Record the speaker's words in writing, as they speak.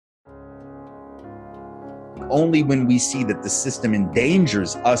Only when we see that the system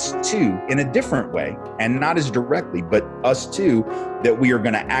endangers us too in a different way, and not as directly, but us too, that we are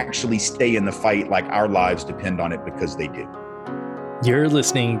going to actually stay in the fight like our lives depend on it, because they do. You're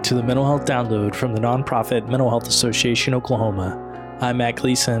listening to the Mental Health Download from the nonprofit Mental Health Association Oklahoma. I'm Matt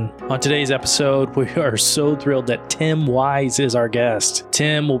Gleason. On today's episode, we are so thrilled that Tim Wise is our guest.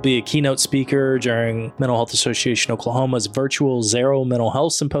 Tim will be a keynote speaker during Mental Health Association Oklahoma's virtual Zero Mental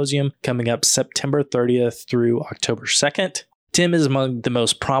Health Symposium coming up September 30th through October 2nd. Tim is among the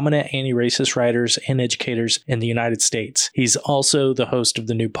most prominent anti-racist writers and educators in the United States. He's also the host of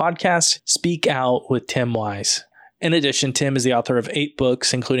the new podcast, Speak Out with Tim Wise. In addition, Tim is the author of 8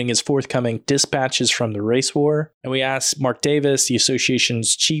 books, including his forthcoming Dispatches from the Race War. And we asked Mark Davis, the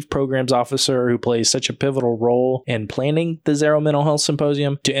association's chief programs officer, who plays such a pivotal role in planning the Zero Mental Health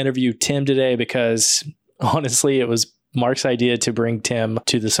Symposium, to interview Tim today because, honestly, it was Mark's idea to bring Tim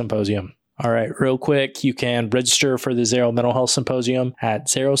to the symposium. All right, real quick, you can register for the Zero Mental Health Symposium at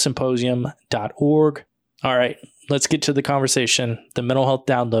zerosymposium.org. All right, let's get to the conversation. The Mental Health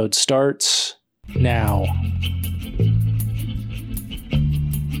Download starts now.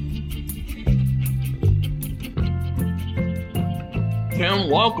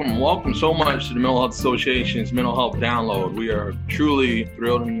 Tim, welcome so much to the Mental Health Association's Mental Health Download. We are truly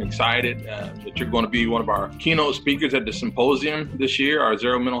thrilled and excited that you're going to be one of our keynote speakers at the symposium this year, our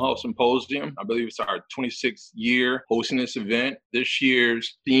Zero Mental Health Symposium. I believe it's our 26th year hosting this event. This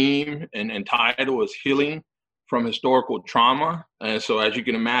year's theme and title is Healing from Historical Trauma. And so as you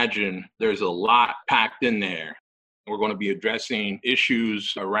can imagine, there's a lot packed in there. We're going to be addressing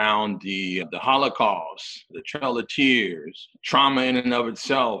issues around the Holocaust, the Trail of Tears, trauma in and of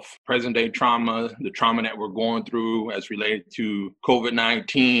itself, present-day trauma, the trauma that we're going through as related to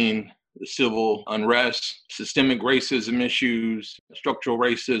COVID-19, the civil unrest, systemic racism issues, structural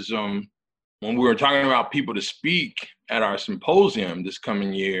racism. When we were talking about people to speak at our symposium this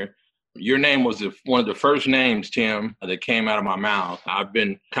coming year, your name was one of the first names, Tim, that came out of my mouth. I've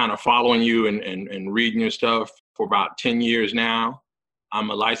been kind of following you and reading your stuff for about 10 years now. I'm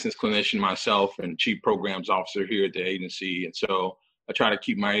a licensed clinician myself and chief programs officer here at the agency. And so I try to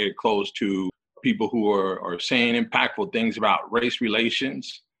keep my ear close to people who are saying impactful things about race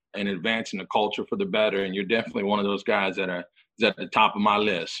relations and advancing the culture for the better. And you're definitely one of those guys that is at the top of my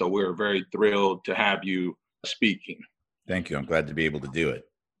list. So we're very thrilled to have you speaking. Thank you. I'm glad to be able to do it.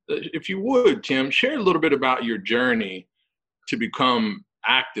 If you would, Tim, share a little bit about your journey to become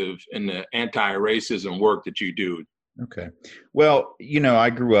active in the anti-racism work that you do. Okay. Well, I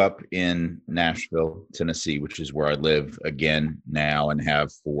grew up in Nashville, Tennessee, which is where I live again now and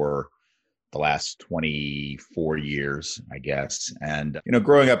have for the last 24 years, I guess. And,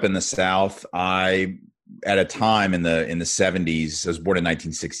 growing up in the South, at a time in the 70s, I was born in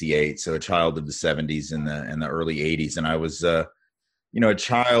 1968, so a child of the 70s and the early 80s. And I was, a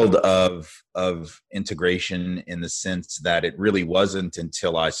child of integration in the sense that it really wasn't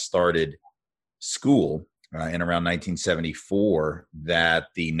until I started school in around 1974 that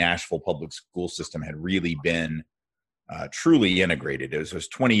the Nashville public school system had really been truly integrated. It was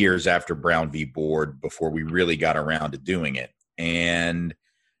 20 years after Brown v. Board before we really got around to doing it. And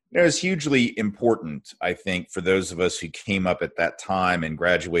it was hugely important, I think, for those of us who came up at that time and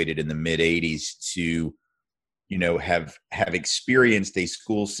graduated in the mid-'80s to have experienced a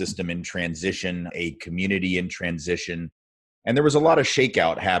school system in transition, a community in transition. And there was a lot of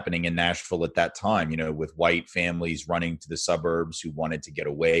shakeout happening in Nashville at that time, with white families running to the suburbs who wanted to get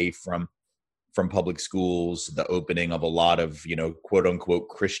away from public schools, the opening of a lot of, quote unquote,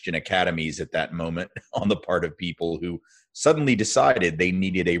 Christian academies at that moment on the part of people who suddenly decided they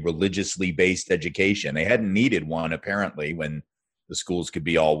needed a religiously based education. They hadn't needed one, apparently, when the schools could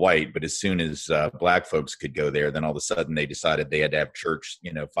be all white, but as soon as black folks could go there, then all of a sudden they decided they had to have church,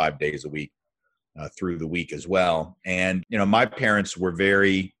 5 days a week through the week as well. And, my parents were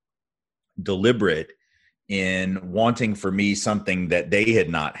very deliberate in wanting for me something that they had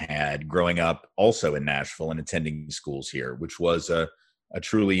not had growing up also in Nashville and attending schools here, which was a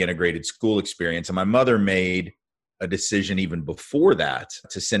truly integrated school experience. And my mother made a decision even before that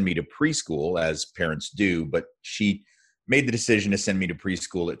to send me to preschool, as parents do, but she made the decision to send me to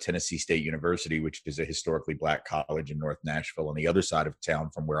preschool at Tennessee State University, which is a historically black college in North Nashville on the other side of town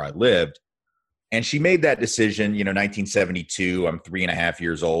from where I lived. And she made that decision, 1972, I'm 3.5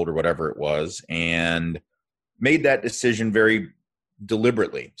 years old or whatever it was, and made that decision very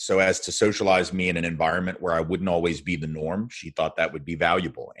deliberately so as to socialize me in an environment where I wouldn't always be the norm. She thought that would be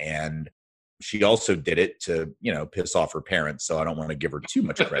valuable. And she also did it to, piss off her parents. So I don't want to give her too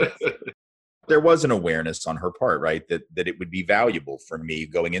much credit. There was an awareness on her part, right, that it would be valuable for me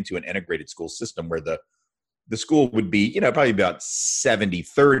going into an integrated school system where the the school would be, probably about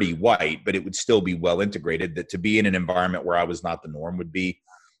 70-30 white, but it would still be well integrated. That to be in an environment where I was not the norm would be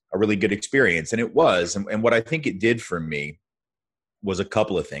a really good experience. And it was. And what I think it did for me was a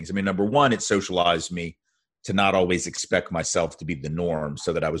couple of things. I mean, number one, it socialized me to not always expect myself to be the norm,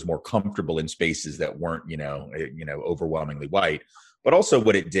 so that I was more comfortable in spaces that weren't, overwhelmingly white. But also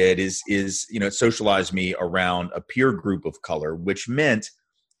what it did is it socialized me around a peer group of color, which meant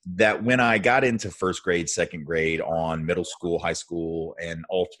that when I got into first grade, second grade, on middle school, high school, and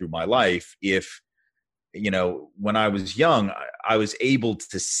all through my life, when I was young, I was able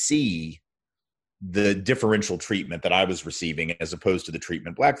to see the differential treatment that I was receiving as opposed to the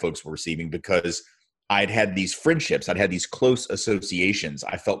treatment Black folks were receiving, because I'd had these friendships, I'd had these close associations.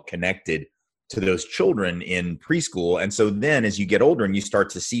 I felt connected to those children in preschool. And so then as you get older and you start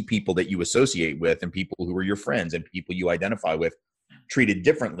to see people that you associate with and people who are your friends and people you identify with treated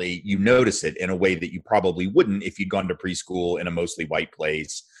differently, you notice it in a way that you probably wouldn't if you'd gone to preschool in a mostly white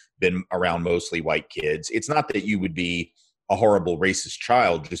place, been around mostly white kids. It's not that you would be a horrible racist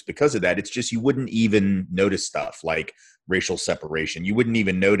child just because of that. It's just you wouldn't even notice stuff like racial separation. You wouldn't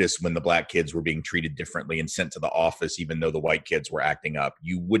even notice when the Black kids were being treated differently and sent to the office, even though the white kids were acting up.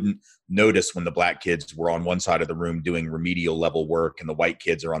 You wouldn't notice when the Black kids were on one side of the room doing remedial level work and the white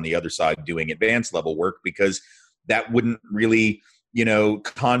kids are on the other side doing advanced level work, because that wouldn't really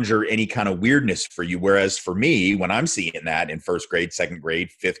conjure any kind of weirdness for you. Whereas for me, when I'm seeing that in first grade, second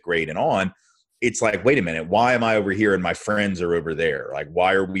grade, fifth grade and on, it's like, wait a minute, why am I over here and my friends are over there? Like,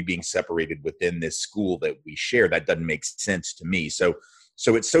 why are we being separated within this school that we share? That doesn't make sense to me. So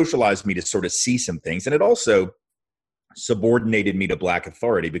it socialized me to sort of see some things. And it also subordinated me to Black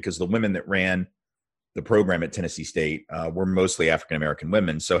authority, because the women that ran the program at Tennessee State were mostly African-American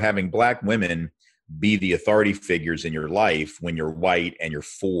women. So having Black women be the authority figures in your life when you're white and you're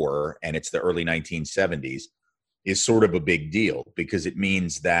 4 and it's the early 1970s is sort of a big deal, because it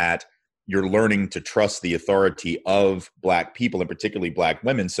means that you're learning to trust the authority of Black people, and particularly Black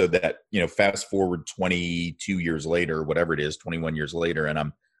women, so that, fast forward 22 years later, whatever it is, 21 years later, and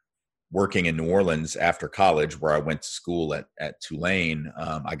I'm working in New Orleans after college, where I went to school at Tulane.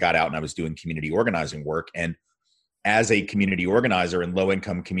 I got out and I was doing community organizing work. And as a community organizer in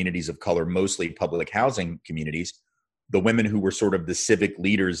low-income communities of color, mostly public housing communities, the women who were sort of the civic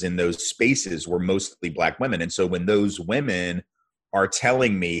leaders in those spaces were mostly Black women. And so when those women are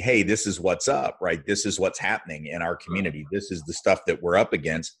telling me, hey, this is what's up, right? This is what's happening in our community. This is the stuff that we're up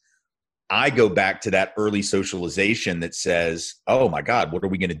against. I go back to that early socialization that says, oh my God, what are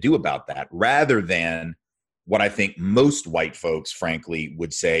we going to do about that? Rather than what I think most white folks, frankly,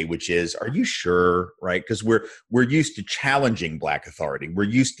 would say, which is, are you sure, right? Because we're used to challenging Black authority. We're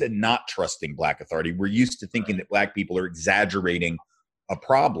used to not trusting Black authority. We're used to thinking that Black people are exaggerating a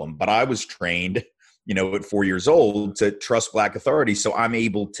problem. But I was trained at 4 years old to trust Black authority. So I'm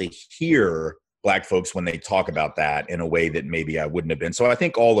able to hear Black folks when they talk about that in a way that maybe I wouldn't have been. So I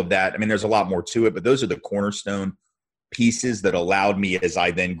think all of that, I mean, there's a lot more to it, but those are the cornerstone pieces that allowed me, as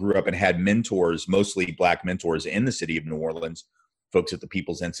I then grew up and had mentors, mostly Black mentors in the city of New Orleans, folks at the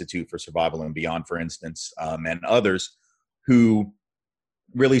People's Institute for Survival and Beyond, for instance, and others who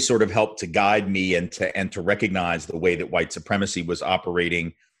really sort of helped to guide me and to recognize the way that white supremacy was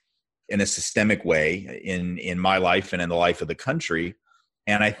operating in a systemic way in my life and in the life of the country.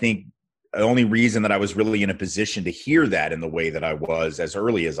 And I think the only reason that I was really in a position to hear that in the way that I was as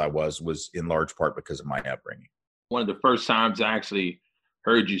early as I was in large part because of my upbringing. One of the first times I actually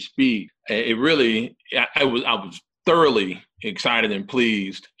heard you speak, I was thoroughly excited and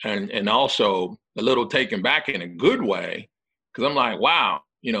pleased, and also a little taken back in a good way, because I'm like, wow,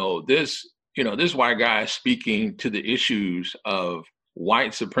 this white guy is speaking to the issues of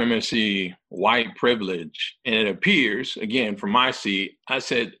white supremacy, white privilege. And it appears, again, from my seat, I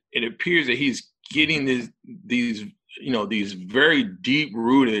said, it appears that he's getting these very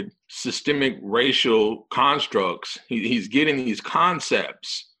deep-rooted systemic racial constructs. He's getting these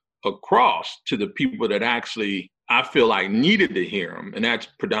concepts across to the people that actually, I feel like, needed to hear them. And that's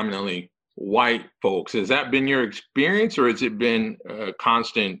predominantly white folks. Has that been your experience, or has it been a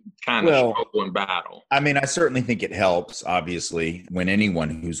constant kind of struggle and battle? I mean, I certainly think it helps, obviously, when anyone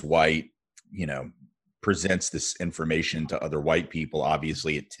who's white, presents this information to other white people.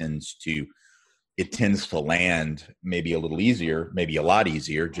 Obviously, it tends to land maybe a little easier, maybe a lot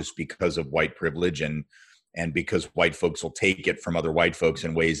easier, just because of white privilege and because white folks will take it from other white folks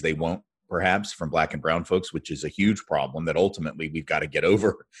in ways they won't, perhaps, from Black and brown folks, which is a huge problem that ultimately we've got to get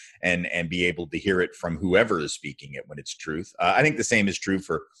over and be able to hear it from whoever is speaking it when it's truth. I think the same is true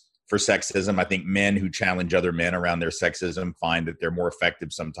for for sexism. I think men who challenge other men around their sexism find that they're more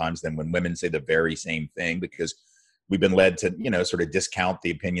effective sometimes than when women say the very same thing, because we've been led to, sort of discount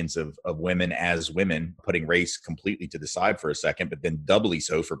the opinions of women as women, putting race completely to the side for a second, but then doubly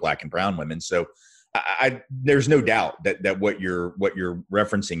so for Black and brown women. So there's no doubt that what you're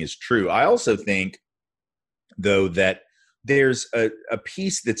referencing is true. I also think, though, that there's a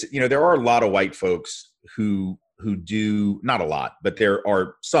piece that's, there are a lot of white folks who do, not a lot, but there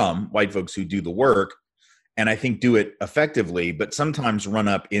are some white folks who do the work, and I think do it effectively, but sometimes run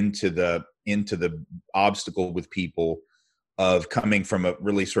up into the obstacle with people of coming from a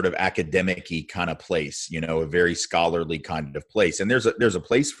really sort of academic-y kind of place, a very scholarly kind of place. And there's a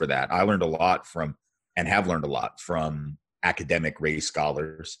place for that. I learned a lot from, and have learned a lot from, academic race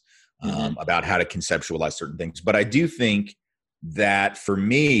scholars about how to conceptualize certain things. But I do think that for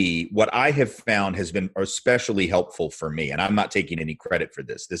me, what I have found has been especially helpful for me, and I'm not taking any credit for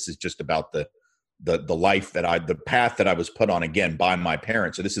this. This is just about the life the path that I was put on, again, by my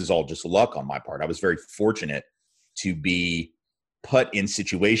parents. So this is all just luck on my part. I was very fortunate to be put in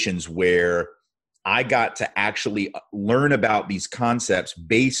situations where I got to actually learn about these concepts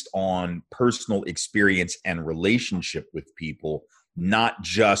based on personal experience and relationship with people, not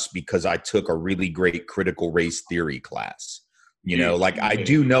just because I took a really great critical race theory class. I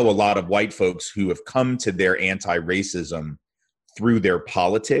do know a lot of white folks who have come to their anti-racism through their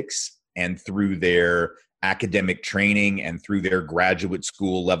politics and through their academic training and through their graduate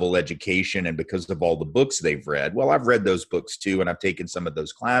school level education, and because of all the books they've read. Well, I've read those books too, and I've taken some of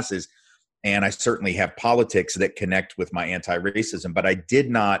those classes, and I certainly have politics that connect with my anti-racism, but I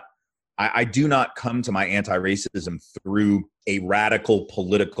do not come to my anti-racism through a radical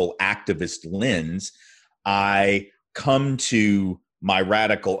political activist lens. I come to my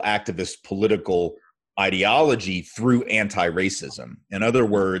radical activist political ideology through anti-racism. In other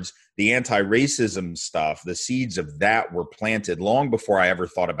words, the anti-racism stuff, the seeds of that were planted long before I ever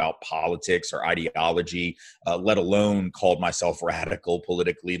thought about politics or ideology, let alone called myself radical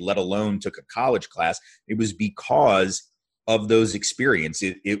politically, let alone took a college class. It was because of those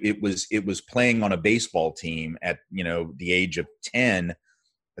experiences. It was playing on a baseball team at, the age of 10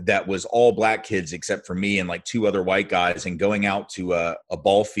 that was all Black kids except for me and like two other white guys, and going out to a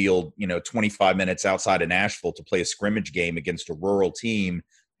ball field, 25 minutes outside of Nashville to play a scrimmage game against a rural team,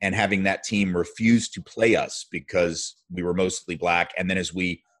 and having that team refuse to play us because we were mostly Black. And then as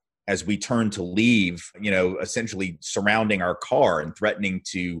we turned to leave, essentially surrounding our car and threatening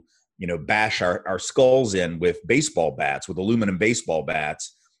to, bash our skulls in with baseball bats, with aluminum baseball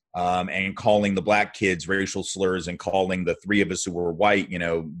bats, and calling the Black kids racial slurs, and calling the three of us who were white,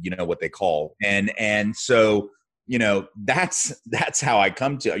 what they call. And so, that's how I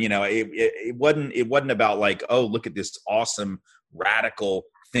come to, it wasn't about like, oh, look at this awesome radical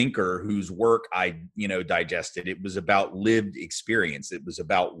thinker whose work I, digested. It was about lived experience. It was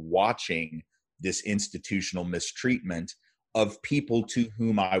about watching this institutional mistreatment of people to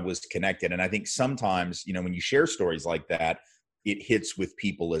whom I was connected. And I think sometimes, when you share stories like that, it hits with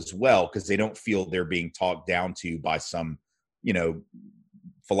people as well, because they don't feel they're being talked down to by some,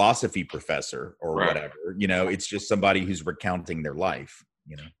 philosophy professor or right. whatever. It's just somebody who's recounting their life.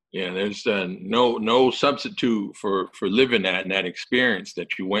 Yeah, there's no substitute for living that experience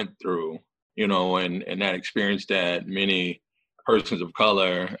that you went through, and that experience that many persons of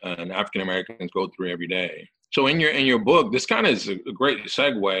color and African Americans go through every day. So in your book, this kind of is a great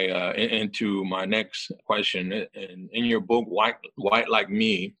segue into my next question. In your book, White Like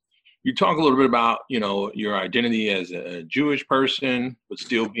Me, you talk a little bit about, your identity as a Jewish person, but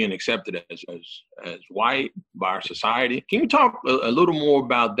still being accepted as white by our society. Can you talk a little more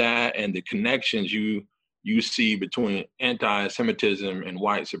about that and the connections you see between anti-Semitism and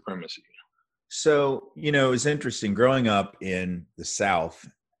white supremacy? So, it's interesting. Growing up in the South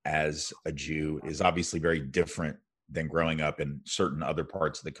as a Jew is obviously very different than growing up in certain other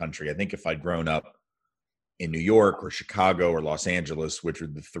parts of the country. I think if I'd grown up in New York or Chicago or Los Angeles, which are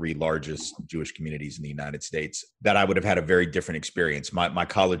the three largest Jewish communities in the United States, that I would have had a very different experience. My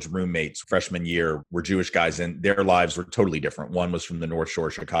college roommates freshman year were Jewish guys, and their lives were totally different. One was from the North Shore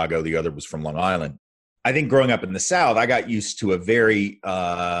of Chicago. The other was from Long Island. I think growing up in the South, I got used to a very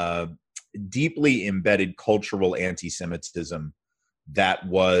deeply embedded cultural anti-Semitism that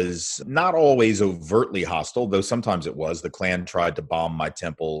was not always overtly hostile, though sometimes it was. The Klan tried to bomb my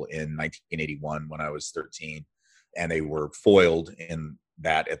temple in 1981 when I was 13, and they were foiled in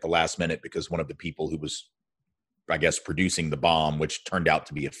that at the last minute because one of the people who was, I guess, producing the bomb, which turned out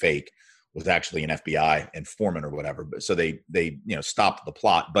to be a fake, was actually an FBI informant or whatever. But so they stopped the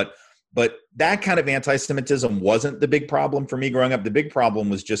plot. But But that kind of anti-Semitism wasn't the big problem for me growing up. The big problem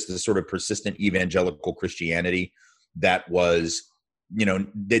was just the sort of persistent evangelical Christianity that was,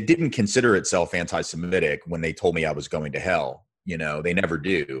 that didn't consider itself anti-Semitic when they told me I was going to hell. They never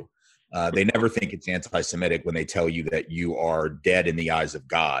do. They never think it's anti-Semitic when they tell you that you are dead in the eyes of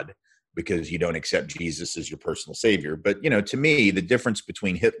God because you don't accept Jesus as your personal savior. But, to me, the difference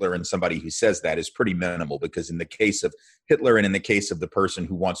between Hitler and somebody who says that is pretty minimal, because in the case of Hitler and in the case of the person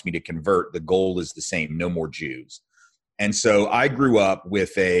who wants me to convert, the goal is the same: no more Jews. And so I grew up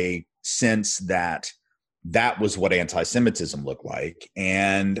with a sense that that was what anti-Semitism looked like.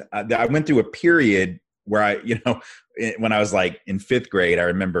 And I went through a period where when I was like in fifth grade, I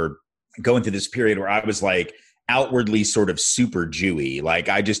remember going through this period where I was like outwardly sort of super Jewy. Like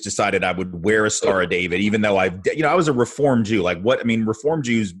I just decided I would wear a Star of David, even though I was a Reformed Jew. Reformed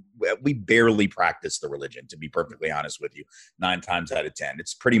Jews, we barely practice the religion, to be perfectly honest with you, 9 times out of 10.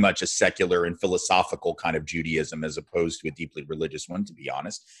 It's pretty much a secular and philosophical kind of Judaism as opposed to a deeply religious one, to be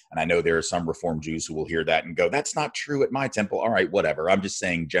honest. And I know there are some Reformed Jews who will hear that and go, that's not true at my temple. All right, whatever. I'm just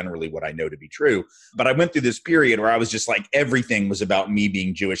saying generally what I know to be true. But I went through this period where I was just like, everything was about me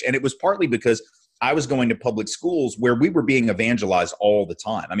being Jewish. And it was partly because I was going to public schools where we were being evangelized all the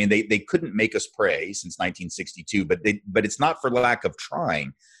time. I mean, they couldn't make us pray since 1962, but it's not for lack of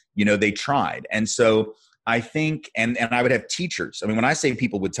trying. They tried. And so I think, and I would have teachers. I mean, when I say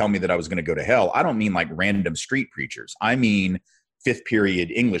people would tell me that I was going to go to hell, I don't mean like random street preachers. I mean 5th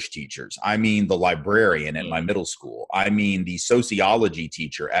period English teachers. I mean the librarian at my middle school. I mean the sociology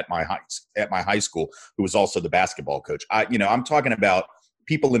teacher at my high school, who was also the basketball coach. I'm talking about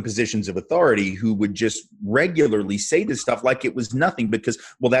people in positions of authority who would just regularly say this stuff like it was nothing because,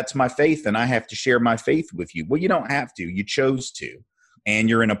 well, that's my faith and I have to share my faith with you. Well, you don't have to. You chose to. And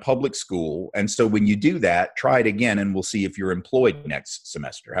you're in a public school. And so when you do that, try it again and we'll see if you're employed next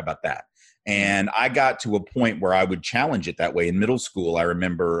semester. How about that? And I got to a point where I would challenge it that way. In middle school, I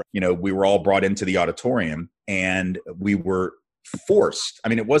remember, we were all brought into the auditorium and we were forced. I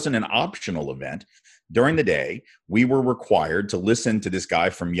mean, it wasn't an optional event. During the day, we were required to listen to this guy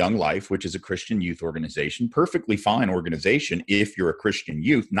from Young Life, which is a Christian youth organization, perfectly fine organization if you're a Christian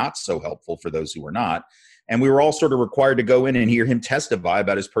youth, not so helpful for those who are not. And we were all sort of required to go in and hear him testify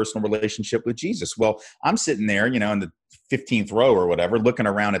about his personal relationship with Jesus. Well, I'm sitting there, in the 15th row or whatever, looking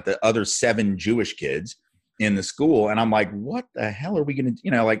around at the other 7 Jewish kids in the school. And I'm like, what the hell are we going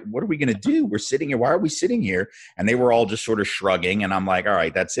to, what are we going to do? We're sitting here. Why are we sitting here? And they were all just sort of shrugging. And I'm like, all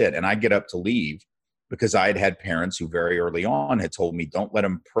right, that's it. And I get up to leave because I had had parents who very early on had told me, don't let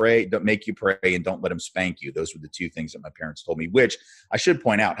them pray, don't make you pray, and don't let them spank you. Those were the 2 things that my parents told me, which I should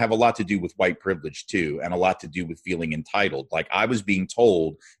point out have a lot to do with white privilege too, and a lot to do with feeling entitled. Like I was being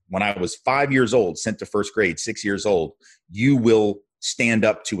told when I was 5 years old, sent to first grade, 6 years old, you will stand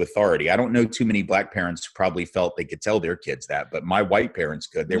up to authority. I don't know too many black parents who probably felt they could tell their kids that, but my white parents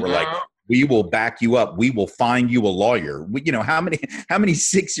could. They were like, we will back you up. We will find you a lawyer. How many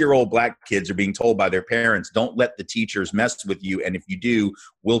 6-year-old black kids are being told by their parents, don't let the teachers mess with you. And if you do,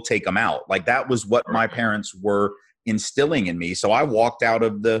 we'll take them out. Like that was what my parents were instilling in me. So I walked out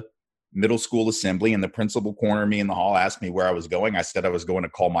of the middle school assembly and the principal cornered me in the hall, asked me where I was going. I said I was going to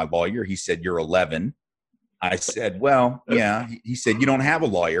call my lawyer. He said, you're 11. I said, well, yeah. He said, you don't have a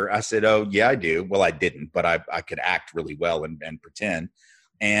lawyer. I said, oh, yeah, I do. Well, I didn't, but I could act really well and pretend.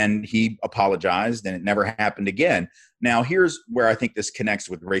 And he apologized and it never happened again. Now, here's where I think this connects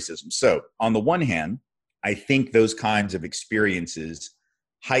with racism. So on the one hand, I think those kinds of experiences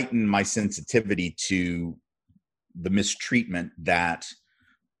heighten my sensitivity to the mistreatment that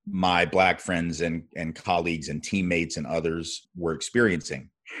my black friends and colleagues and teammates and others were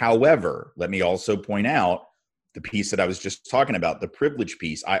experiencing. However, let me also point out the piece that I was just talking about, the privilege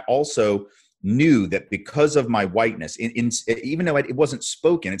piece. I also knew that because of my whiteness, even though it wasn't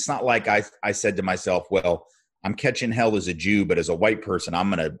spoken, it's not like I said to myself, well, I'm catching hell as a Jew, but as a white person,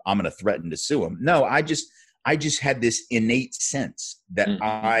 I'm gonna threaten to sue him. No, I just had this innate sense that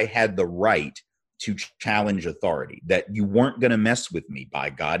I had the right to challenge authority, that you weren't going to mess with me, by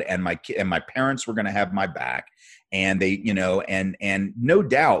God, and my parents were going to have my back. And they, and no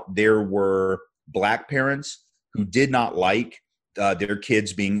doubt there were black parents who did not like their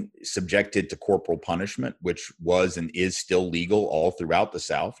kids being subjected to corporal punishment, which was and is still legal all throughout the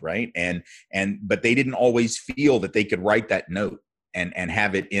South, right? But they didn't always feel that they could write that note and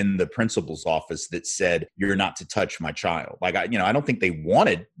have it in the principal's office that said, you're not to touch my child. Like, I don't think they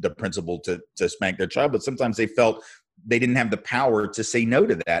wanted the principal to spank their child, but sometimes they felt they didn't have the power to say no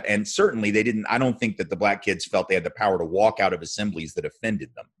to that. And certainly I don't think that the black kids felt they had the power to walk out of assemblies that offended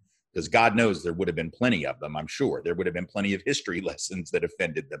them. because God knows there would have been plenty of them. I'm sure there would have been plenty of history lessons that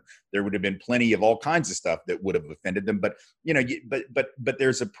offended them. There would have been plenty of all kinds of stuff that would have offended them. But, but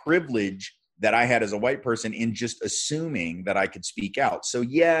there's a privilege that I had as a white person in just assuming that I could speak out. So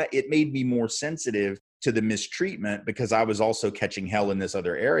yeah, it made me more sensitive to the mistreatment because I was also catching hell in this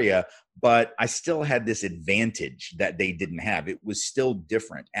other area, but I still had this advantage that they didn't have. It was still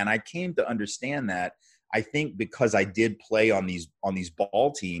different. And I came to understand that, I think, because I did play on these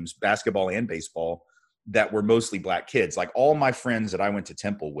ball teams, basketball and baseball, that were mostly Black kids. Like all my friends that I went to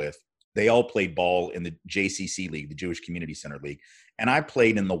Temple with, they all played ball in the JCC League, the Jewish Community Center League. And I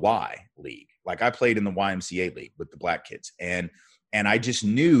played in the Y League. Like I played in the YMCA League with the Black kids. And I just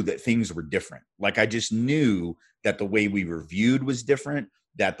knew that things were different. Like I just knew that the way we were viewed was different,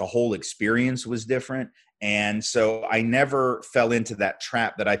 that the whole experience was different. And so I never fell into that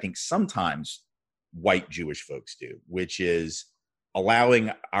trap that I think sometimes white Jewish folks do, which is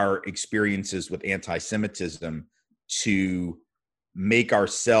allowing our experiences with anti-Semitism to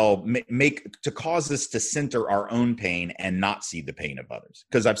to cause us to center our own pain and not see the pain of others.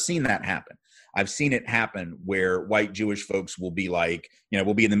 Because I've seen that happen. I've seen it happen where white Jewish folks will be like,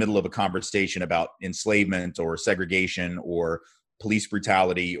 we'll be in the middle of a conversation about enslavement or segregation or police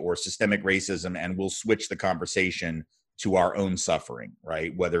brutality or systemic racism, and we'll switch the conversation to our own suffering,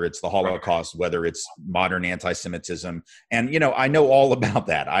 right? Whether it's the Holocaust, whether it's modern anti-Semitism. And, I know all about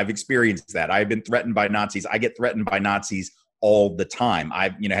that. I've experienced that. I've been threatened by Nazis. I get threatened by Nazis all the time.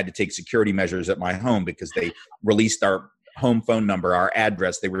 I've, had to take security measures at my home because they released our home phone number, our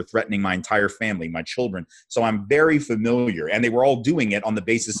address. They were threatening my entire family, my children. So I'm very familiar. And they were all doing it on the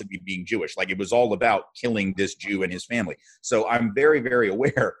basis of me being Jewish. Like it was all about killing this Jew and his family. So I'm very, very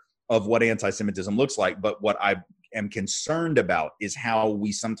aware of what anti-Semitism looks like. But what I am concerned about is how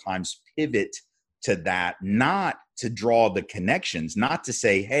we sometimes pivot to that, not to draw the connections, not to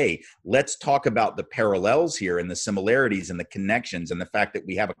say, hey, let's talk about the parallels here and the similarities and the connections and the fact that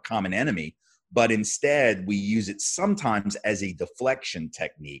we have a common enemy, but instead we use it sometimes as a deflection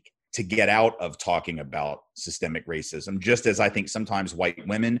technique to get out of talking about systemic racism, just as I think sometimes white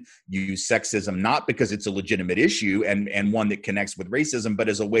women use sexism, not because it's a legitimate issue and one that connects with racism, but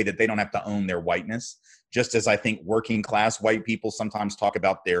as a way that they don't have to own their whiteness. Just as I think working class white people sometimes talk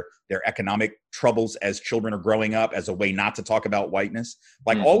about their economic troubles as children are growing up as a way not to talk about whiteness.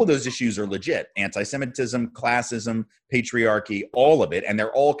 Like all of those issues are legit. Anti-Semitism, classism, patriarchy, all of it. And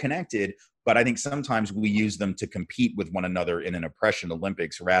they're all connected. But I think sometimes we use them to compete with one another in an oppression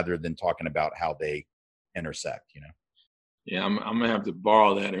Olympics rather than talking about how they intersect, Yeah, I'm going to have to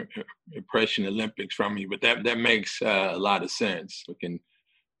borrow that oppression Olympics from you, but that makes a lot of sense. We can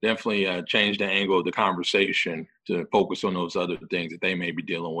definitely change the angle of the conversation to focus on those other things that they may be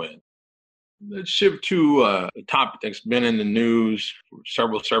dealing with. Let's shift to a topic that's been in the news for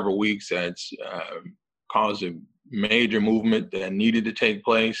several weeks that's caused a major movement that needed to take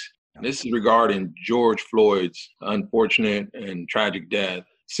place. This is regarding George Floyd's unfortunate and tragic death.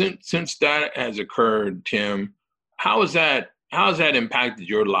 Since that has occurred, Tim, how has that impacted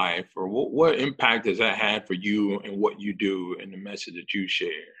your life, or what impact has that had for you and what you do and the message that you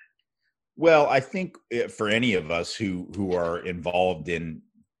share? Well, I think for any of us who are involved in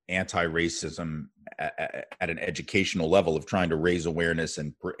anti-racism at an educational level of trying to raise awareness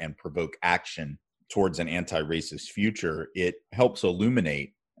and provoke action towards an anti-racist future, it helps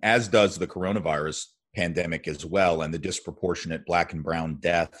illuminate, as does the coronavirus pandemic as well, and the disproportionate Black and brown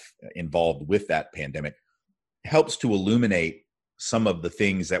death involved with that pandemic, helps to illuminate some of the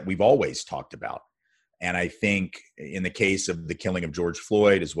things that we've always talked about. And I think in the case of the killing of George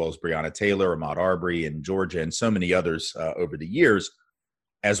Floyd, as well as Breonna Taylor, Ahmaud Arbery in Georgia, and so many others over the years,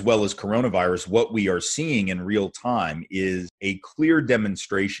 as well as coronavirus, what we are seeing in real time is a clear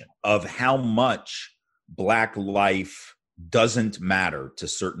demonstration of how much Black life doesn't matter to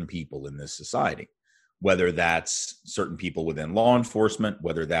certain people in this society, whether that's certain people within law enforcement,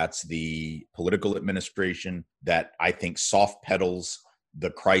 whether that's the political administration that I think soft pedals the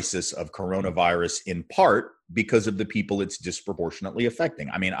crisis of coronavirus in part because of the people it's disproportionately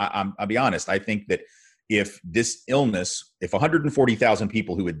affecting. I mean, I'll be honest. I think that if this illness, if 140,000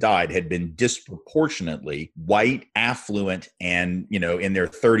 people who had died had been disproportionately white, affluent, and, in their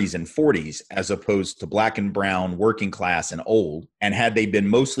 30s and 40s, as opposed to Black and brown, working class, and old, and had they been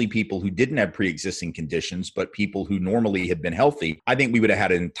mostly people who didn't have pre-existing conditions, but people who normally had been healthy, I think we would have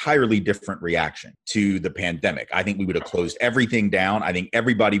had an entirely different reaction to the pandemic. I think we would have closed everything down. I think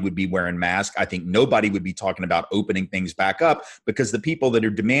everybody would be wearing masks. I think nobody would be talking about opening things back up, because the people that are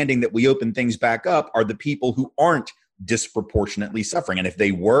demanding that we open things back up are the people who aren't disproportionately suffering. And if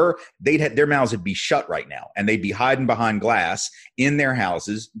they were, their mouths would be shut right now, and they'd be hiding behind glass in their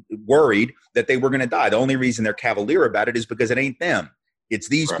houses, worried that they were going to die. The only reason they're cavalier about it is because it ain't them. It's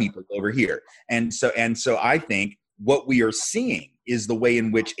these people over here. And so I think what we are seeing is the way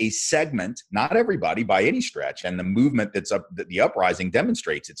in which a segment, not everybody by any stretch, and the movement the uprising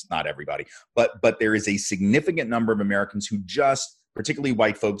demonstrates it's not everybody, but there is a significant number of Americans who particularly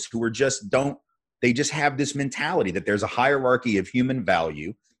white folks, who they just have this mentality that there's a hierarchy of human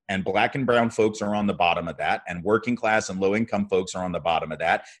value, and black and brown folks are on the bottom of that, and working class and low income folks are on the bottom of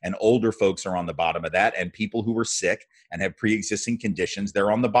that, and older folks are on the bottom of that, and people who are sick and have pre-existing conditions,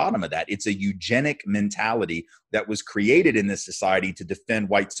 they're on the bottom of that. It's a eugenic mentality that was created in this society to defend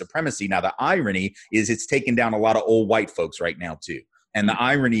white supremacy. Now, the irony is it's taken down a lot of old white folks right now too. And the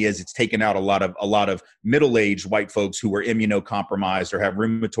irony is it's taken out a lot of middle-aged white folks who are immunocompromised or have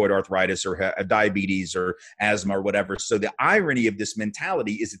rheumatoid arthritis or have diabetes or asthma or whatever. So the irony of this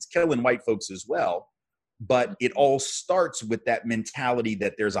mentality is it's killing white folks as well. But it all starts with that mentality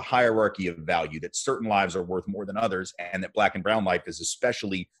that there's a hierarchy of value, that certain lives are worth more than others, and that black and brown life is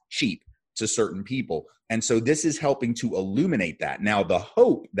especially cheap to certain people. And so this is helping to illuminate that. Now, the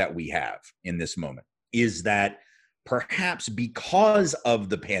hope that we have in this moment is that perhaps because of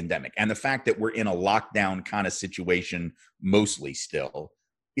the pandemic and the fact that we're in a lockdown kind of situation, mostly still,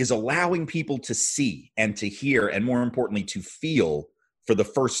 is allowing people to see and to hear, and more importantly, to feel for the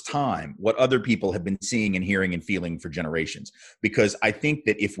first time what other people have been seeing and hearing and feeling for generations. Because I think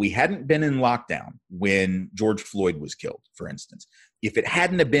that if we hadn't been in lockdown when George Floyd was killed, for instance, if it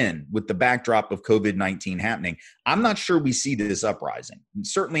hadn't have been with the backdrop of COVID-19 happening, I'm not sure we see this uprising. And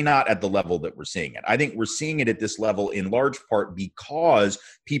certainly not at the level that we're seeing it. I think we're seeing it at this level in large part because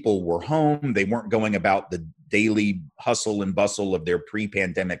people were home. They weren't going about the daily hustle and bustle of their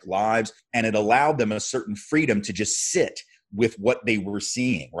pre-pandemic lives. And it allowed them a certain freedom to just sit with what they were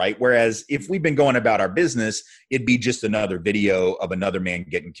seeing, right? Whereas if we've been going about our business, it'd be just another video of another man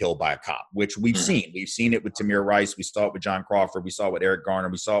getting killed by a cop, which we've seen. We've seen it with Tamir Rice. We saw it with John Crawford. We saw it with Eric Garner.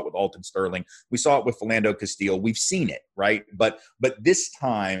 We saw it with Alton Sterling. We saw it with Philando Castile. We've seen it, right? But this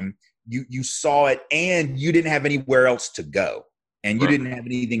time you saw it and you didn't have anywhere else to go. And you didn't have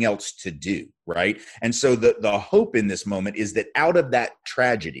anything else to do, right? And so the hope in this moment is that out of that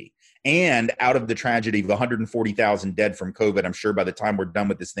tragedy, and out of the tragedy of 140,000 dead from COVID, I'm sure by the time we're done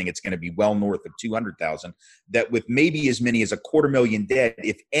with this thing, it's going to be well north of 200,000, that with maybe as many as 250,000 dead,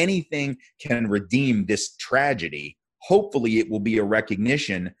 if anything can redeem this tragedy, hopefully it will be a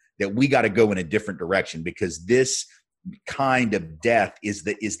recognition that we got to go in a different direction, because this kind of death is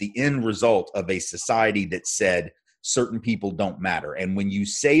the end result of a society that said certain people don't matter. And when you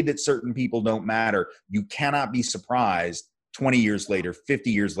say that certain people don't matter, you cannot be surprised 20 years later,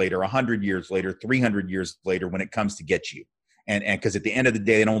 50 years later, 100 years later, 300 years later, when it comes to get you. And because at the end of the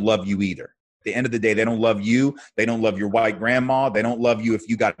day, they don't love you either. At the end of the day, they don't love you. They don't love your white grandma. They don't love you if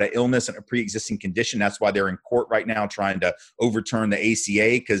you got an illness and a pre-existing condition. That's why they're in court right now trying to overturn the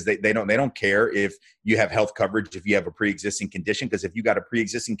ACA, because they don't care if you have health coverage, if you have a pre-existing condition, because if you got a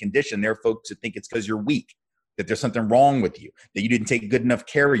pre-existing condition, there are folks that think it's because you're weak, that there's something wrong with you, that you didn't take good enough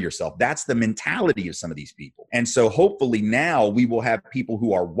care of yourself. That's the mentality of some of these people. And so hopefully now we will have people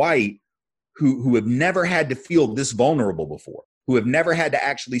who are white who have never had to feel this vulnerable before, who have never had to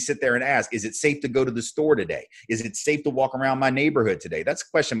actually sit there and ask, is it safe to go to the store today? Is it safe to walk around my neighborhood today? That's a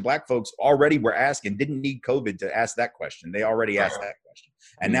question black folks already were asking, didn't need COVID to ask that question. They already asked that question.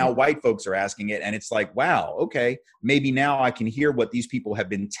 And now white folks are asking it. And it's like, wow, okay, maybe now I can hear what these people have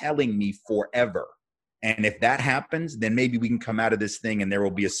been telling me forever. And if that happens, then maybe we can come out of this thing and there will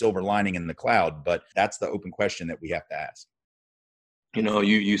be a silver lining in the cloud. But that's the open question that we have to ask. You know,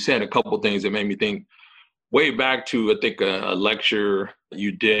 you said a couple of things that made me think way back to, I think, a lecture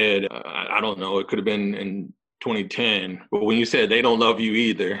you did. I don't know, it could have been in 2010. But when you said they don't love you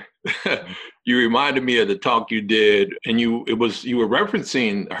either, you reminded me of the talk you did. And you were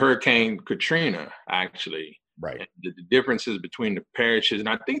referencing Hurricane Katrina, actually. Right. The differences between the parishes. And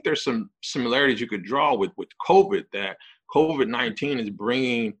I think there's some similarities you could draw with COVID, that COVID-19 is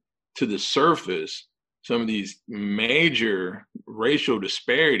bringing to the surface some of these major racial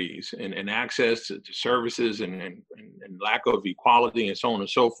disparities and access to services and lack of equality and so on and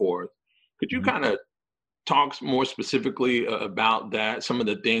so forth. Could you kind of talk more specifically about that, some of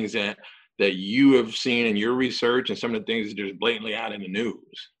the things that you have seen in your research and some of the things that are just blatantly out in the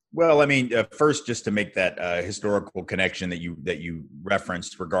news? Well, I mean, first, just to make that historical connection that you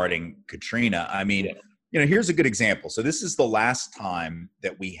referenced regarding Katrina, I mean, you know, here's a good example. So this is the last time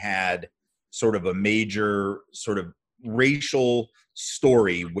that we had sort of a major sort of racial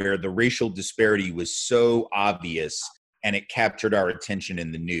story where the racial disparity was so obvious and it captured our attention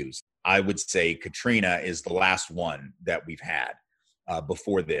in the news. I would say Katrina is the last one that we've had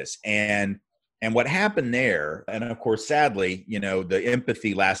before this. And what happened there, and of course, sadly, the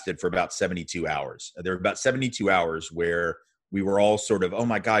empathy lasted for about 72 hours. There were about 72 hours where we were all sort of, oh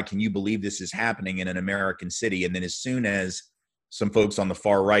my God, can you believe this is happening in an American city? And then as soon as some folks on the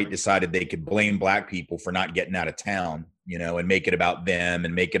far right decided they could blame Black people for not getting out of town, and make it about them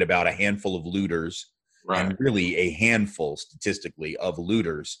and make it about a handful of looters, right, and really a handful statistically of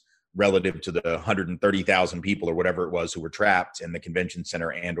looters relative to the 130,000 people or whatever it was who were trapped in the convention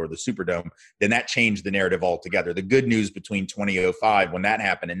center and or the Superdome, then that changed the narrative altogether. The good news between 2005 when that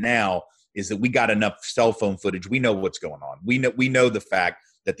happened and now is that we got enough cell phone footage. We know what's going on. We know the fact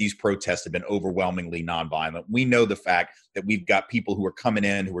that these protests have been overwhelmingly nonviolent. We know the fact that we've got people who are coming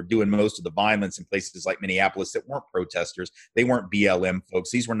in who are doing most of the violence in places like Minneapolis that weren't protesters. They weren't BLM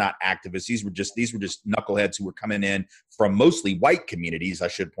folks. These were not activists. These were just knuckleheads who were coming in from mostly white communities, I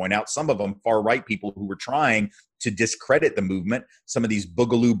should point out. Some of them far right people who were trying to discredit the movement. Some of these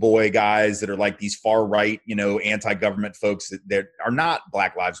Boogaloo Boy guys that are like these far right, anti-government folks that are not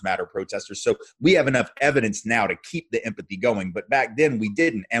Black Lives Matter protesters. So we have enough evidence now to keep the empathy going. But back then we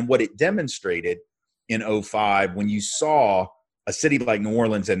didn't. And what it demonstrated in 2005, when you saw a city like New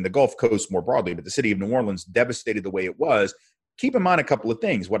Orleans and the Gulf Coast more broadly, but the city of New Orleans devastated the way it was, keep in mind a couple of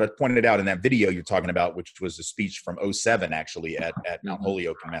things. What I pointed out in that video you're talking about, which was a speech from 2007 actually at Mount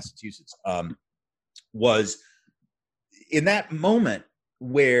Holyoke in Massachusetts, was in that moment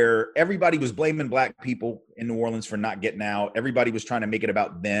where everybody was blaming Black people in New Orleans for not getting out. Everybody was trying to make it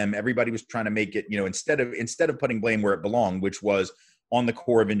about them. Everybody was trying to make it, instead of putting blame where it belonged, which was on the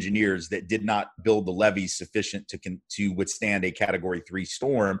Corps of Engineers that did not build the levees sufficient to withstand a Category 3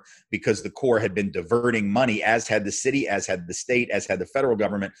 storm, because the Corps had been diverting money, as had the city, as had the state, as had the federal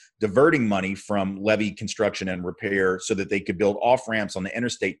government, diverting money from levee construction and repair so that they could build off-ramps on the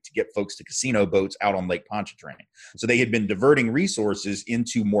interstate to get folks to casino boats out on Lake Pontchartrain. So they had been diverting resources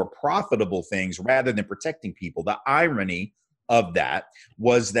into more profitable things rather than protecting people. The irony of that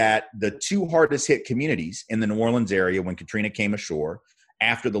was that the two hardest hit communities in the New Orleans area when Katrina came ashore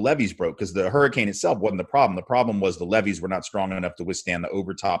after the levees broke, because the hurricane itself wasn't the problem. The problem was the levees were not strong enough to withstand the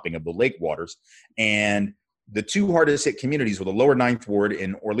overtopping of the lake waters. And the two hardest hit communities were the lower Ninth Ward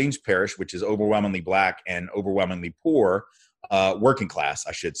in Orleans Parish, which is overwhelmingly Black and overwhelmingly poor, working class,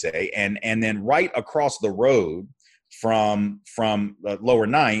 I should say. And then right across the road from lower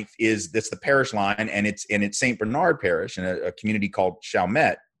Ninth is that's the parish line, and it's St. Bernard Parish in a community called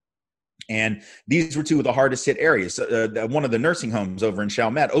Chalmette. And these were two of the hardest hit areas. One of the nursing homes over in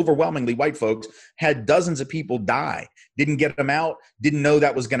Chalmette, overwhelmingly white folks, had dozens of people die. Didn't get them out. Didn't know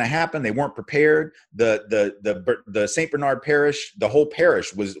that was going to happen. They weren't prepared. The St. Bernard Parish, the whole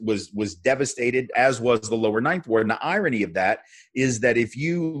parish was devastated, as was the lower Ninth Ward. And the irony of that is that if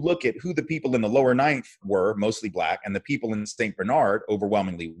you look at who the people in the lower Ninth were, mostly Black, and the people in St. Bernard,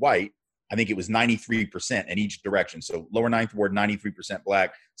 overwhelmingly white, I think it was 93% in each direction. So lower Ninth Ward, 93%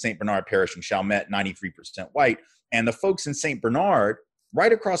 Black, St. Bernard Parish and Chalmette, 93% white. And the folks in St. Bernard,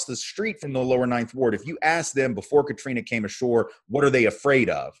 right across the street from the lower Ninth Ward, if you ask them before Katrina came ashore, what are they afraid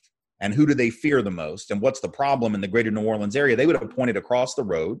of? And who do they fear the most? And what's the problem in the greater New Orleans area? They would have pointed across the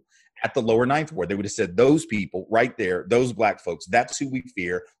road at the lower Ninth Ward. They would have said, those people right there, those Black folks, that's who we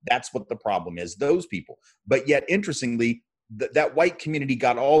fear. That's what the problem is, those people. But yet, interestingly, that white community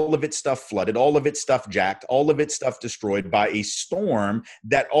got all of its stuff flooded, all of its stuff jacked, all of its stuff destroyed by a storm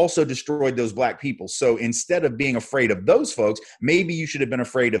that also destroyed those Black people. So instead of being afraid of those folks, maybe you should have been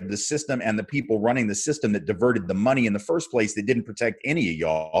afraid of the system and the people running the system that diverted the money in the first place that didn't protect any of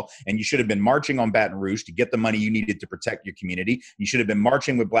y'all. And you should have been marching on Baton Rouge to get the money you needed to protect your community. You should have been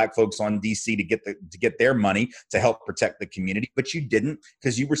marching with Black folks on DC to get their money to help protect the community, but you didn't,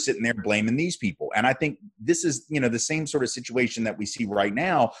 because you were sitting there blaming these people. And I think this is, the same sort of situation that we see right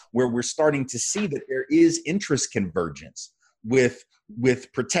now, where we're starting to see that there is interest convergence with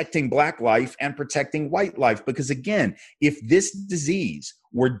protecting Black life and protecting white life. Because again, if this disease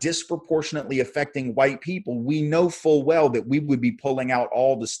were disproportionately affecting white people, we know full well that we would be pulling out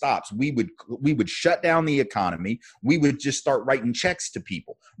all the stops. We would shut down the economy. We would just start writing checks to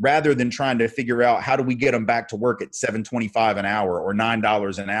people rather than trying to figure out how do we get them back to work at $7.25 an hour or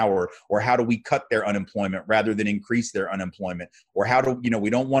 $9 an hour, or how do we cut their unemployment rather than increase their unemployment, or how do we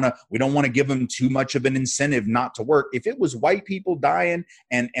don't want to give them too much of an incentive not to work. If it was white people dying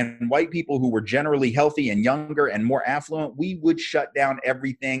and white people who were generally healthy and younger and more affluent, we would shut down everything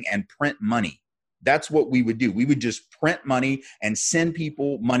and print money. That's what we would do. We would just print money and send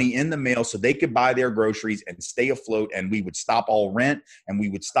people money in the mail so they could buy their groceries and stay afloat. And we would stop all rent and we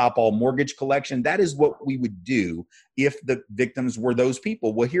would stop all mortgage collection. That is what we would do if the victims were those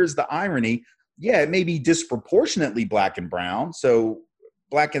people. Well, here's the irony. Yeah, it may be disproportionately Black and brown. So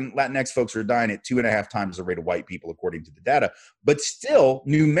Black and Latinx folks are dying at 2.5 times the rate of white people, according to the data. But still,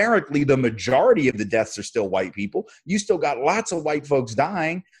 numerically, the majority of the deaths are still white people. You still got lots of white folks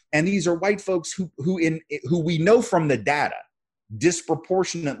dying. And these are white folks who we know from the data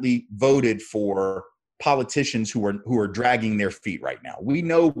disproportionately voted for politicians who are dragging their feet right now. We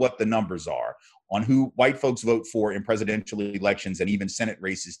know what the numbers are on who white folks vote for in presidential elections and even Senate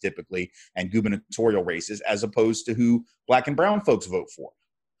races typically and gubernatorial races, as opposed to who Black and brown folks vote for.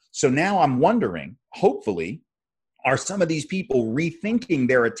 So now I'm wondering, hopefully, are some of these people rethinking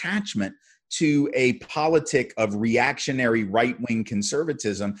their attachment to a politic of reactionary right-wing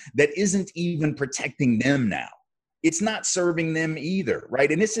conservatism that isn't even protecting them now? It's not serving them either, right?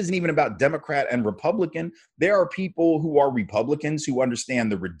 And this isn't even about Democrat and Republican. There are people who are Republicans who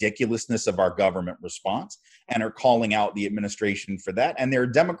understand the ridiculousness of our government response and are calling out the administration for that. And there are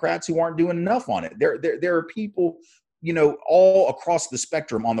Democrats who aren't doing enough on it. There are people, you know, all across the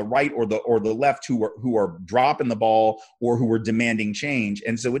spectrum on the right or the left who are dropping the ball or who are demanding change.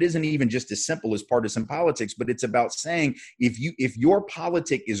 And so it isn't even just as simple as partisan politics, but it's about saying if your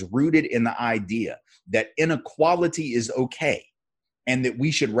politic is rooted in the idea that inequality is okay and that we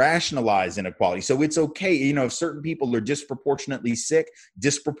should rationalize inequality. So it's okay, you know, if certain people are disproportionately sick,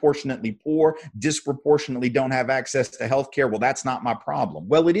 disproportionately poor, disproportionately don't have access to healthcare, well, that's not my problem.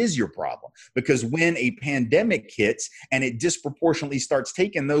 Well, it is your problem, because when a pandemic hits and it disproportionately starts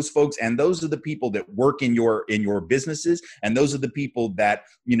taking those folks, and those are the people that work in your businesses, and those are the people that,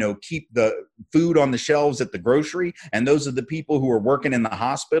 you know, keep the food on the shelves at the grocery, and those are the people who are working in the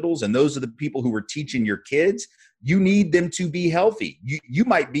hospitals, and those are the people who are teaching your kids. You need them to be healthy. You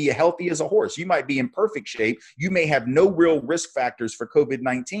might be healthy as a horse. You might be in perfect shape. You may have no real risk factors for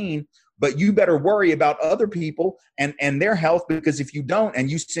COVID-19, but you better worry about other people and their health, because if you don't, and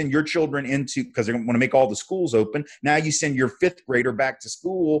you send your children into, because they want to make all the schools open, now you send your 5th grader back to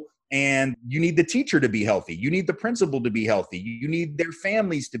school, and you need the teacher to be healthy. You need the principal to be healthy. You need their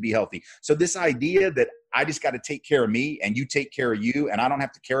families to be healthy. So this idea that I just got to take care of me and you take care of you and I don't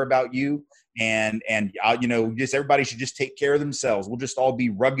have to care about you, and you know, just everybody should just take care of themselves. We'll just all be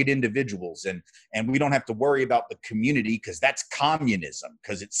rugged individuals and we don't have to worry about the community, because that's communism,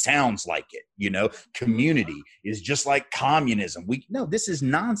 because it sounds like it, you know. Community is just like communism. No, this is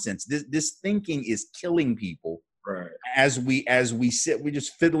nonsense. This thinking is killing people. Right. As we sit, we're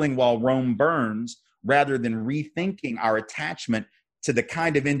just fiddling while Rome burns, rather than rethinking our attachment to the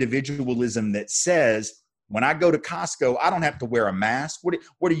kind of individualism that says, when I go to Costco, I don't have to wear a mask. What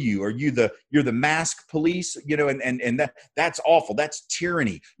are you? You're the mask police, you know, and that's awful. That's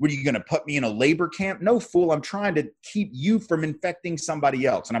tyranny. What are you going to put me in a labor camp? No, fool. I'm trying to keep you from infecting somebody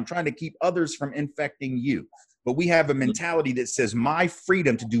else, and I'm trying to keep others from infecting you. But we have a mentality that says my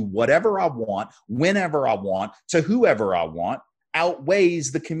freedom to do whatever I want, whenever I want, to whoever I want,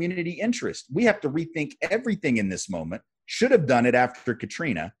 outweighs the community interest. We have to rethink everything in this moment. Should have done it after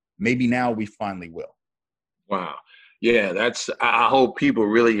Katrina. Maybe now we finally will. Wow. Yeah, I hope people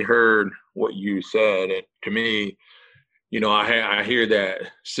really heard what you said. And to me, you know, I hear that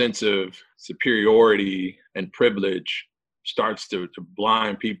sense of superiority and privilege starts to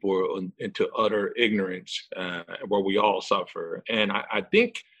blind people into utter ignorance, where we all suffer. And I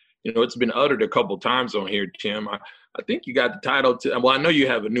think, you know, it's been uttered a couple times on here, Tim. I think you got the title to, well, I know you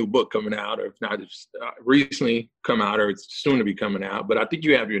have a new book coming out, or if not, it's recently come out, or it's soon to be coming out, but I think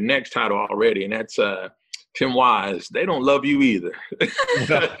you have your next title already, and that's Tim Wise, They Don't Love You Either.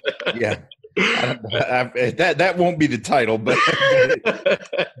 Yeah. That won't be the title, but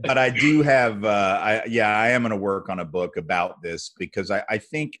but I do have I am going to work on a book about this, because I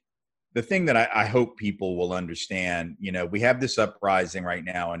think the thing that I hope people will understand, you know, we have this uprising right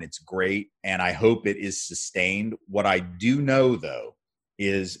now and it's great, and I hope it is sustained. What I do know, though,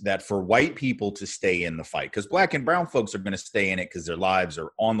 is that for white people to stay in the fight, because Black and brown folks are going to stay in it because their lives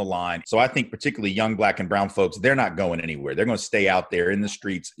are on the line. So I think particularly young Black and brown folks, they're not going anywhere. They're going to stay out there in the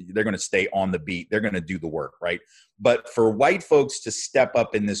streets. They're going to stay on the beat. They're going to do the work, right? But for white folks to step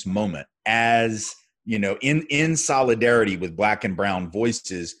up in this moment, as, you know, in solidarity with Black and brown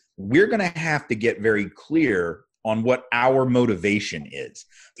voices, we're going to have to get very clear on what our motivation is.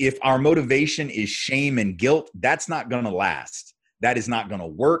 If our motivation is shame and guilt, that's not going to last. that is not going to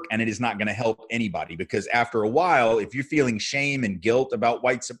work, and it is not going to help anybody, because after a while, if you're feeling shame and guilt about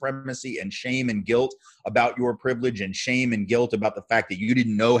white supremacy and shame and guilt about your privilege and shame and guilt about the fact that you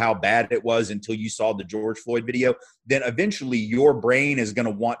didn't know how bad it was until you saw the George Floyd video, then eventually your brain is going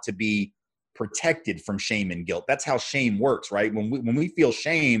to want to be protected from shame and guilt. That's how shame works, right? When we feel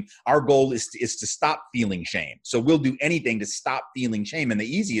shame, our goal is to stop feeling shame. So we'll do anything to stop feeling shame. And the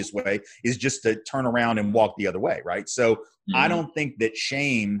easiest way is just to turn around and walk the other way, right? So I don't think that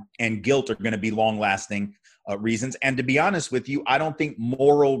shame and guilt are going to be long-lasting reasons. And to be honest with you, I don't think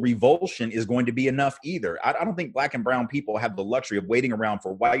moral revulsion is going to be enough either. I don't think Black and brown people have the luxury of waiting around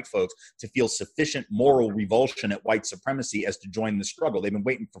for white folks to feel sufficient moral revulsion at white supremacy as to join the struggle. They've been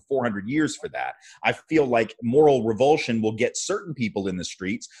waiting for 400 years for that. I feel like moral revulsion will get certain people in the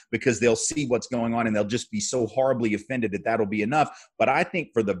streets because they'll see what's going on and they'll just be so horribly offended that that'll be enough. But I think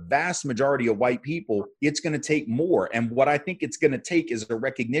for the vast majority of white people, it's going to take more. And what I think it's going to take is a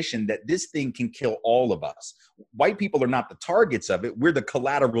recognition that this thing can kill all of us. White people are not the targets of it. We're the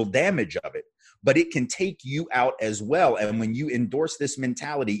collateral damage of it, but it can take you out as well. And when you endorse this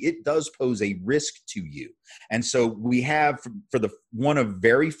mentality, it does pose a risk to you. And so we have, for the one of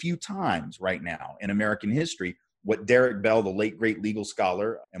very few times right now in American history, what Derek Bell, the late great legal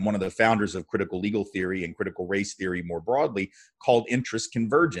scholar and one of the founders of critical legal theory and critical race theory more broadly, called interest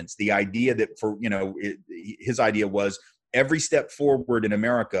convergence. The idea that his idea was every step forward in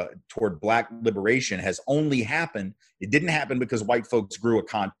America toward Black liberation has only happened. It didn't happen because white folks grew a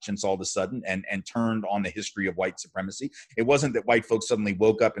conscience all of a sudden and turned on the history of white supremacy. It wasn't that white folks suddenly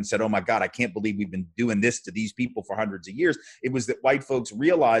woke up and said, oh my God, I can't believe we've been doing this to these people for hundreds of years. It was that white folks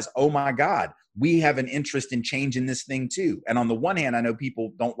realized, oh my God, we have an interest in changing this thing too. And on the one hand, I know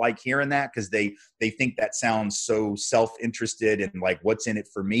people don't like hearing that because they think that sounds so self-interested and like, what's in it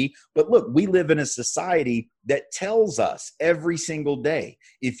for me? But look, we live in a society that tells us every single day,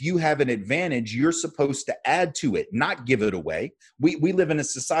 if you have an advantage, you're supposed to add to it, not give it away. We live in a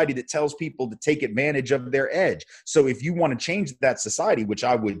society that tells people to take advantage of their edge. So if you want to change that society, which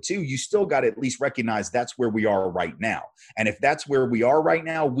I would too, you still got to at least recognize that's where we are right now. And if that's where we are right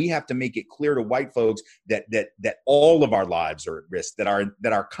now, we have to make it clear to white folks that all of our lives are at risk, that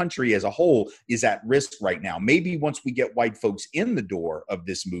our country as a whole is at risk right now. Maybe once we get white folks in the door of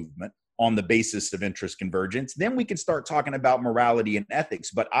this movement on the basis of interest convergence, then we can start talking about morality and ethics.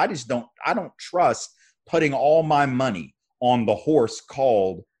 But I don't trust putting all my money on the horse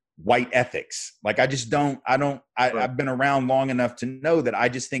called white ethics. Like I've been around long enough to know that I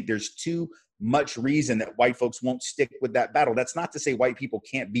just think there's too much reason that white folks won't stick with that battle. That's not to say white people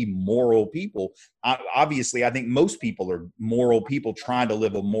can't be moral people. Obviously, I think most people are moral people trying to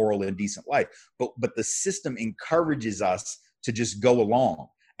live a moral and decent life. But the system encourages us to just go along.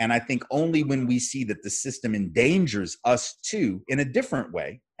 And I think only when we see that the system endangers us too in a different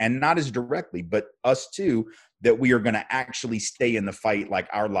way, and not as directly, but us too, that we are going to actually stay in the fight like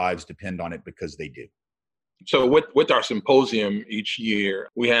our lives depend on it, because they do. So with our symposium each year,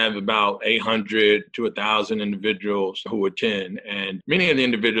 we have about 800 to 1,000 individuals who attend. And many of the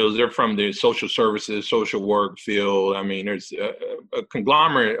individuals, they're from the social services, social work field. I mean, there's a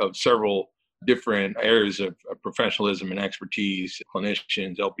conglomerate of several different areas of professionalism and expertise,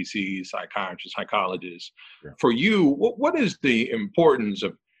 clinicians, LPCs, psychiatrists, psychologists. Yeah. For you, what is the importance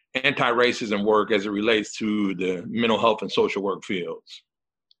of anti-racism work as it relates to the mental health and social work fields?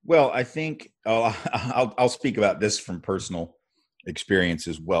 Well, I think I'll speak about this from personal experience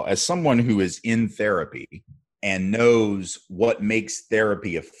as well. As someone who is in therapy and knows what makes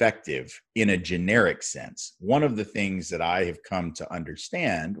therapy effective in a generic sense, one of the things that I have come to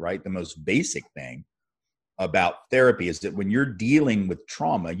understand, right, the most basic thing about therapy is that when you're dealing with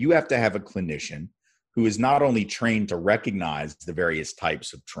trauma, you have to have a clinician who is not only trained to recognize the various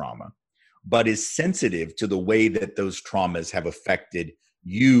types of trauma, but is sensitive to the way that those traumas have affected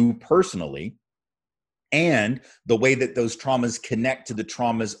you personally, and the way that those traumas connect to the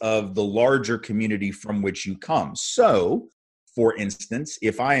traumas of the larger community from which you come. So, for instance,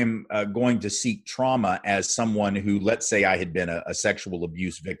 if I am going to seek trauma as someone who, let's say I had been a sexual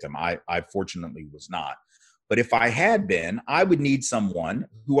abuse victim, I fortunately was not. But if I had been, I would need someone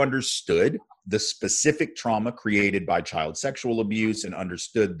who understood the specific trauma created by child sexual abuse and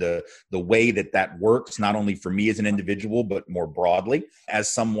understood the way that works, not only for me as an individual, but more broadly.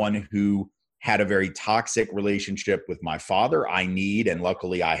 As someone who had a very toxic relationship with my father, and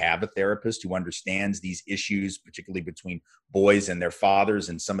luckily I have a therapist who understands these issues, particularly between boys and their fathers,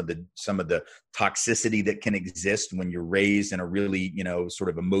 and some of the toxicity that can exist when you're raised in a really, sort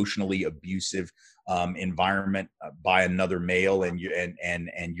of emotionally abusive environment by another male, and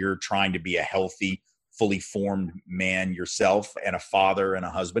you're trying to be a healthy fully formed man yourself and a father and a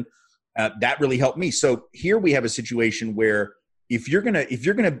husband. That really helped me. So here we have a situation where if you're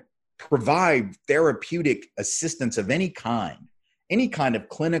gonna provide therapeutic assistance of any kind of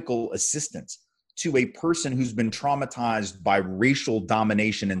clinical assistance to a person who's been traumatized by racial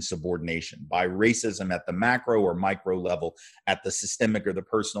domination and subordination, by racism at the macro or micro level, at the systemic or the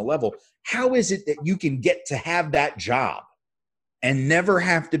personal level, how is it that you can get to have that job and never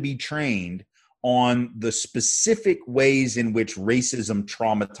have to be trained on the specific ways in which racism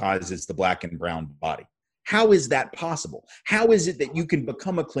traumatizes the Black and brown body? How is that possible? How is it that you can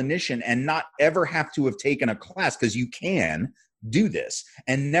become a clinician and not ever have to have taken a class, because you can do this,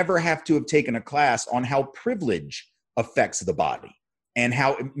 and never have to have taken a class on how privilege affects the body and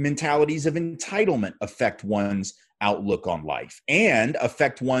how mentalities of entitlement affect one's outlook on life and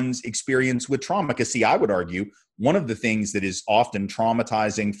affect one's experience with trauma? Because see, I would argue one of the things that is often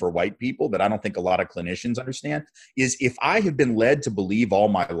traumatizing for white people that I don't think a lot of clinicians understand is if I have been led to believe all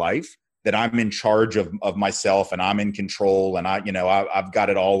my life that I'm in charge of myself and I'm in control and I've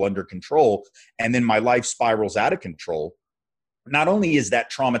got it all under control, and then my life spirals out of control, not only is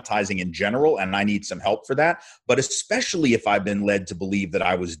that traumatizing in general, and I need some help for that, but especially if I've been led to believe that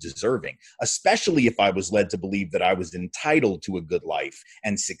I was deserving, especially if I was led to believe that I was entitled to a good life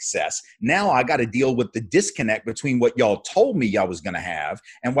and success. Now I got to deal with the disconnect between what y'all told me I was going to have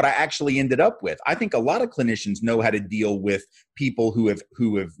and what I actually ended up with. I think a lot of clinicians know how to deal with people who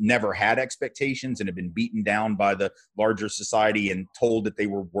have never had expectations and have been beaten down by the larger society and told that they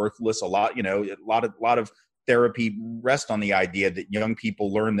were worthless. A lot of therapy rests on the idea that young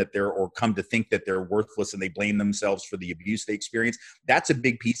people learn that or come to think that they're worthless and they blame themselves for the abuse they experience. That's a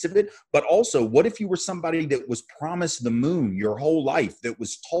big piece of it. But also, what if you were somebody that was promised the moon your whole life, that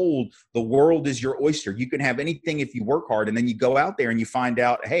was told the world is your oyster, you can have anything if you work hard, and then you go out there and you find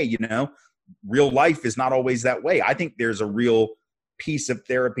out, hey, real life is not always that way. I think there's a real piece of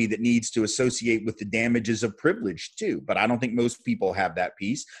therapy that needs to associate with the damages of privilege too. But I don't think most people have that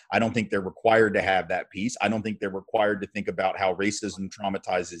piece. I don't think they're required to have that piece. I don't think they're required to think about how racism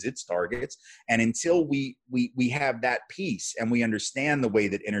traumatizes its targets. And until we have that piece and we understand the way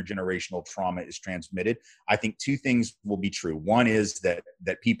that intergenerational trauma is transmitted, I think two things will be true. One is that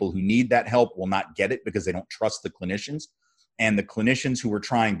people who need that help will not get it because they don't trust the clinicians. And the clinicians who are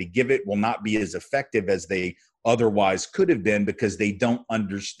trying to give it will not be as effective as they otherwise could have been because they don't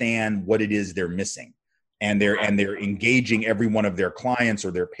understand what it is they're missing. And they're engaging every one of their clients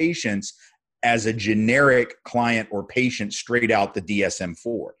or their patients as a generic client or patient straight out the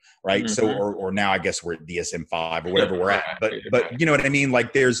DSM-4, right? Mm-hmm. So, or now I guess we're at DSM-5 or whatever we're at. But you know what I mean?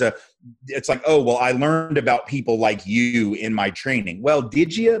 Like it's like, oh, well, I learned about people like you in my training. Well,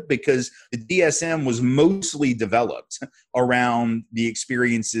 did you? Because the DSM was mostly developed around the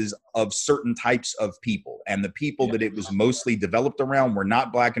experiences of certain types of people. And the people that it was mostly developed around were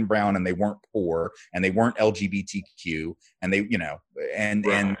not Black and brown, and they weren't poor, and they weren't LGBTQ, and they,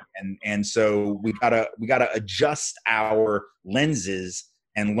 and so we gotta adjust our lenses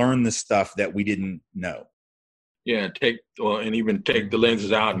and learn the stuff that we didn't know. Yeah, and even take the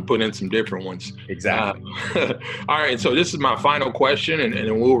lenses out and put in some different ones. Exactly. All right, so this is my final question,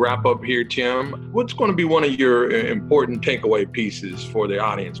 and we'll wrap up here, Tim. What's going to be one of your important takeaway pieces for the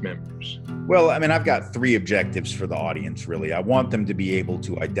audience members? Well, I mean, I've got three objectives for the audience, really. I want them to be able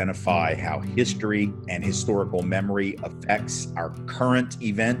to identify how history and historical memory affects our current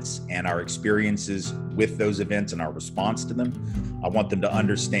events and our experiences with those events and our response to them. I want them to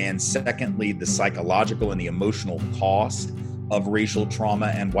understand, secondly, the psychological and the emotional cost of racial trauma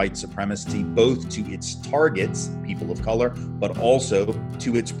and white supremacy, both to its targets, people of color, but also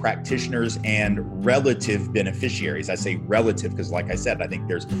to its practitioners and relative beneficiaries. I say relative because, like I said, I think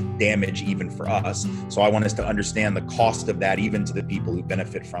there's damage even for us. So I want us to understand the cost of that even to the people who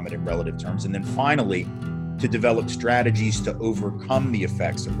benefit from it in relative terms. And then finally, to develop strategies to overcome the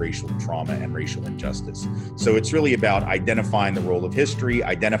effects of racial trauma and racial injustice. So it's really about identifying the role of history,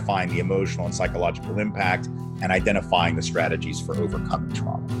 identifying the emotional and psychological impact, and identifying the strategies for overcoming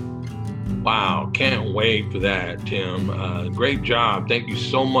trauma. Wow, can't wait for that, Tim. Great job. Thank you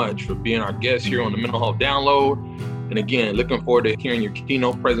so much for being our guest here on the Mental Health Download. And again, looking forward to hearing your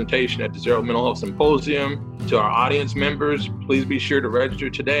keynote presentation at the Zero Mental Health Symposium. To our audience members, please be sure to register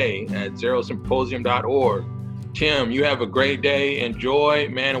today at zerosymposium.org. Tim, you have a great day. Enjoy,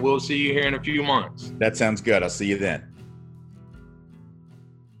 man, and we'll see you here in a few months. That sounds good. I'll see you then.